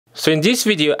So in this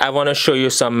video I want to show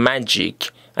you some magic,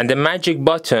 and the magic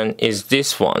button is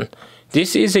this one.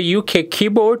 This is a UK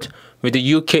keyboard with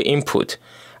a UK input,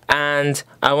 and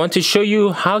I want to show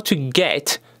you how to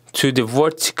get to the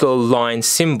vertical line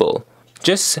symbol.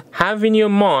 Just have in your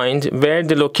mind where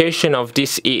the location of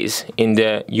this is in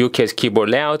the UK's keyboard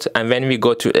layout, and when we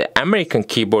go to the American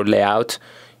keyboard layout,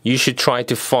 you should try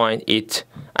to find it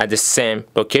at the same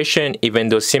location even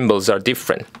though symbols are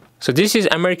different. So this is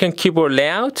American keyboard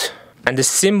layout, and the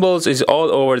symbols is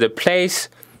all over the place,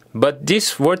 but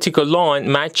this vertical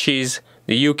line matches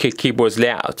the UK keyboard's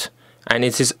layout, and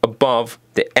it is above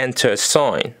the enter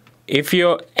sign. If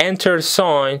your enter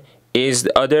sign is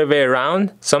the other way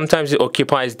around, sometimes it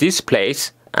occupies this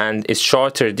place and is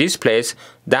shorter this place,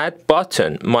 that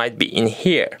button might be in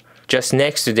here, just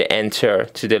next to the enter,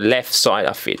 to the left side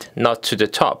of it, not to the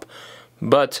top,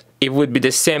 but it would be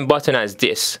the same button as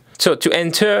this. So to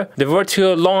enter the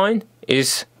vertical line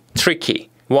is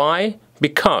tricky. Why?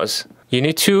 Because you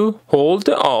need to hold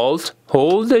the Alt,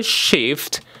 hold the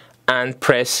Shift, and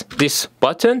press this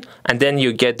button, and then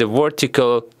you get the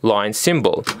vertical line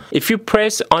symbol. If you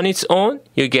press on its own,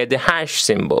 you get the hash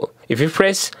symbol. If you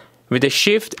press with the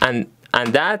Shift and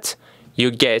that, you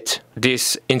get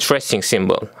this interesting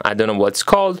symbol. I don't know what it's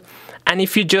called. And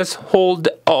if you just hold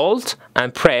the Alt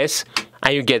and press,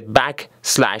 and you get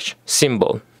backslash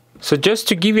symbol. So just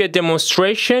to give you a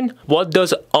demonstration, what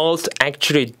does Alt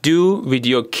actually do with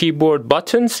your keyboard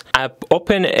buttons? I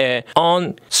open a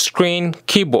on-screen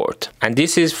keyboard, and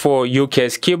this is for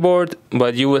UK's keyboard,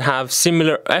 but you will have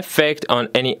similar effect on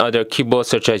any other keyboard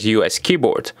such as US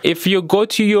keyboard. If you go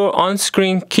to your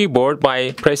on-screen keyboard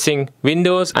by pressing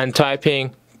Windows and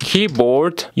typing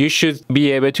keyboard, you should be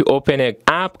able to open an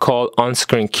app called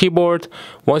on-screen keyboard.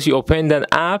 Once you open that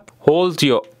app, hold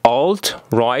your Alt,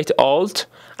 right Alt,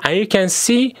 and you can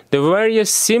see the various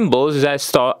symbols that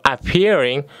start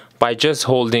appearing by just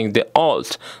holding the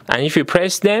Alt. And if you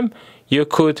press them, you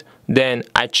could then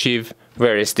achieve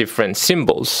various different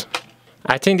symbols.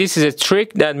 I think this is a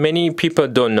trick that many people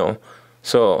don't know.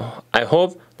 So I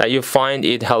hope that you find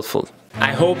it helpful.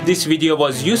 I hope this video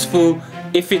was useful.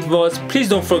 If it was, please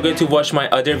don't forget to watch my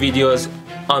other videos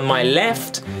on my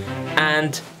left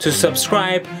and to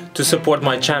subscribe to support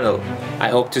my channel. I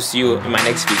hope to see you in my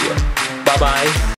next video. Bye bye.